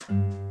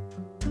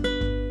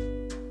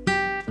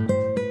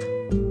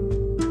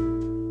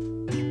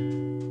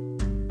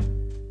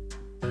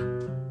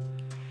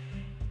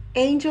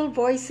Angel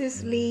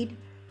voices lead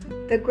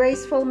the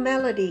graceful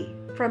melody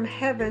from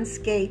heaven's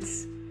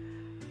gates,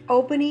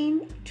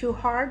 opening to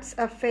hearts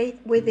of faith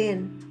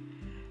within,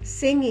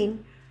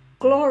 singing,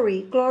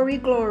 "Glory, glory,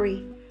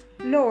 glory,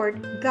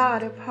 Lord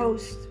God of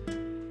hosts."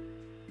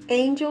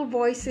 Angel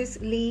voices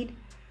lead,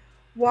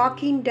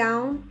 walking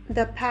down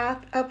the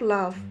path of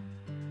love,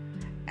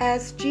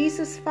 as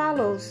Jesus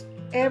follows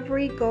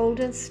every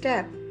golden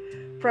step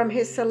from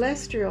his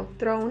celestial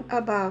throne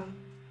above.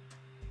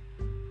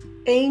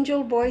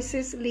 Angel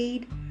voices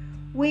lead,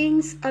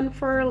 wings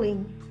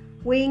unfurling,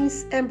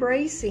 wings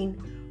embracing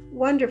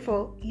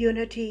wonderful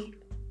unity.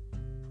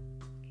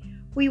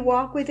 We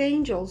walk with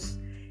angels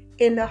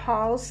in the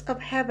halls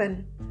of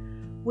heaven.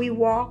 We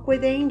walk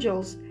with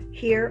angels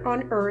here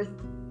on earth,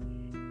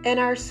 and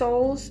our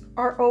souls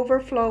are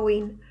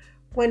overflowing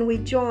when we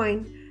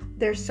join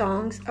their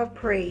songs of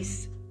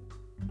praise.